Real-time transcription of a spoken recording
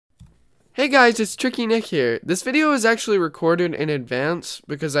Hey guys, it's Tricky Nick here. This video is actually recorded in advance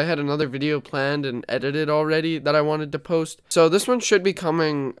because I had another video planned and edited already that I wanted to post. So this one should be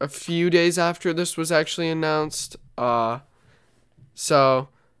coming a few days after this was actually announced. So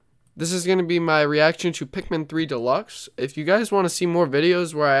this is going to be my reaction to Pikmin 3 Deluxe. If you guys want to see more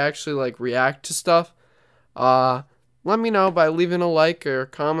videos where I actually react to stuff, let me know by leaving a like or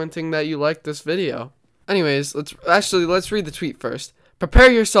commenting that you like this video. Anyways, let's read the tweet first.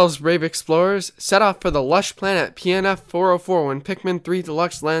 Prepare yourselves, brave explorers. Set off for the lush planet PNF 404 when Pikmin 3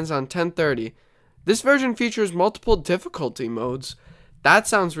 Deluxe lands on 10:30. This version features multiple difficulty modes. That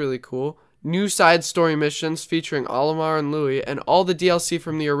sounds really cool. New side story missions featuring Olimar and Louie, and all the DLC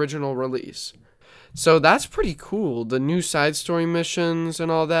from the original release. So that's pretty cool. The new side story missions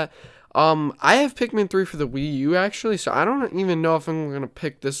and all that. I have Pikmin 3 for the Wii U actually, so I don't even know if I'm gonna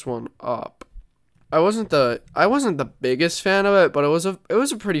pick this one up. I wasn't the biggest fan of it, but it was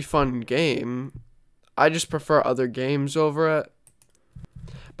a pretty fun game. I just prefer other games over it.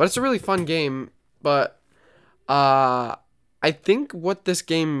 But it's a really fun game, but I think what this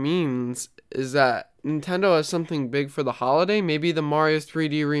game means is that Nintendo has something big for the holiday, maybe the Mario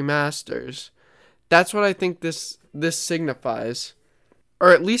 3D remasters. That's what I think this signifies. Or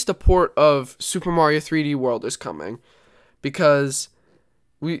at least a port of Super Mario 3D World is coming, because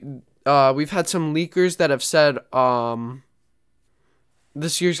we've had some leakers that have said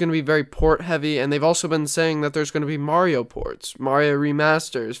this year's going to be very port heavy, and they've also been saying that there's going to be Mario ports, Mario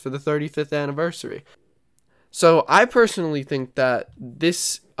remasters for the 35th anniversary. So I personally think that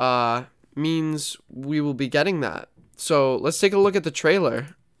this means we will be getting that. So let's take a look at the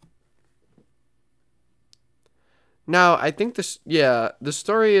trailer. Now, I think the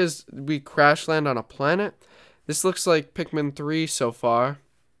story is we crash land on a planet. This looks like Pikmin 3 so far.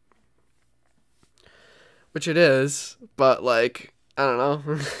 Which it is, but I don't know.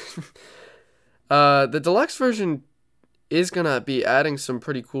 The deluxe version is gonna be adding some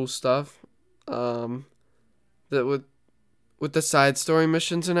pretty cool stuff. That with the side story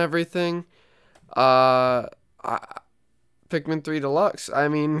missions and everything. Pikmin 3 Deluxe. I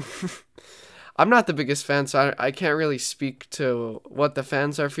mean, I'm not the biggest fan, so I can't really speak to what the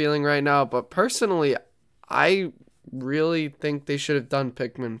fans are feeling right now. But personally, I really think they should have done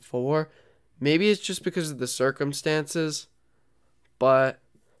Pikmin 4. Maybe it's just because of the circumstances, but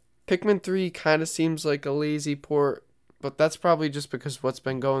Pikmin 3 kind of seems like a lazy port, but that's probably just because of what's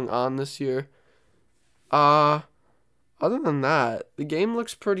been going on this year. Other than that, the game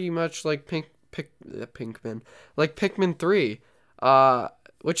looks pretty much like Pikmin 3,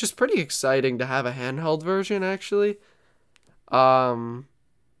 which is pretty exciting to have a handheld version, actually. So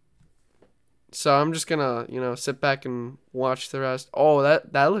I'm just gonna, sit back and watch the rest. Oh,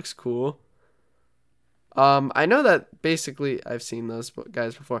 that looks cool. I know that basically, I've seen those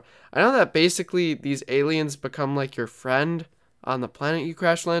guys before. I know that basically these aliens become like your friend on the planet you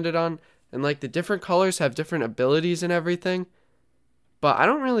crash landed on, and the different colors have different abilities and everything. But I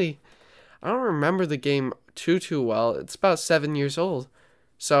don't remember the game too well. It's about 7 years old.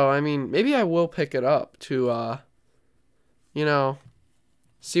 So, I mean, maybe I will pick it up to,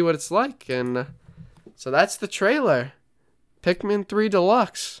 see what it's like. And so that's the trailer. Pikmin 3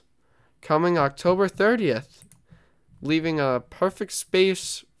 Deluxe. Coming October 30th, leaving a perfect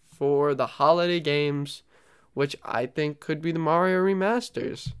space for the holiday games, which I think could be the Mario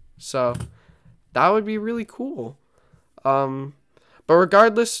remasters. So that would be really cool. But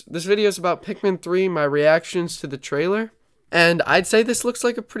regardless, this video is about Pikmin 3, my reactions to the trailer. And I'd say this looks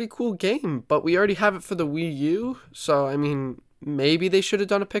like a pretty cool game, but we already have it for the Wii U. So, I mean, maybe they should have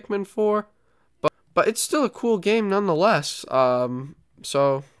done a Pikmin 4. But it's still a cool game nonetheless.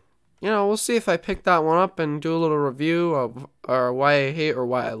 So we'll see if I pick that one up and do a little review of or why I hate or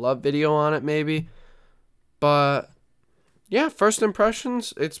why I love video on it maybe. But yeah, first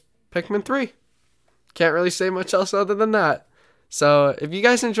impressions, it's Pikmin 3. Can't really say much else other than that. So if you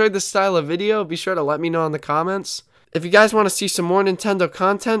guys enjoyed this style of video, be sure to let me know in the comments. If you guys want to see some more Nintendo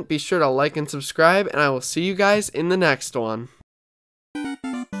content, be sure to like and subscribe, and I will see you guys in the next one.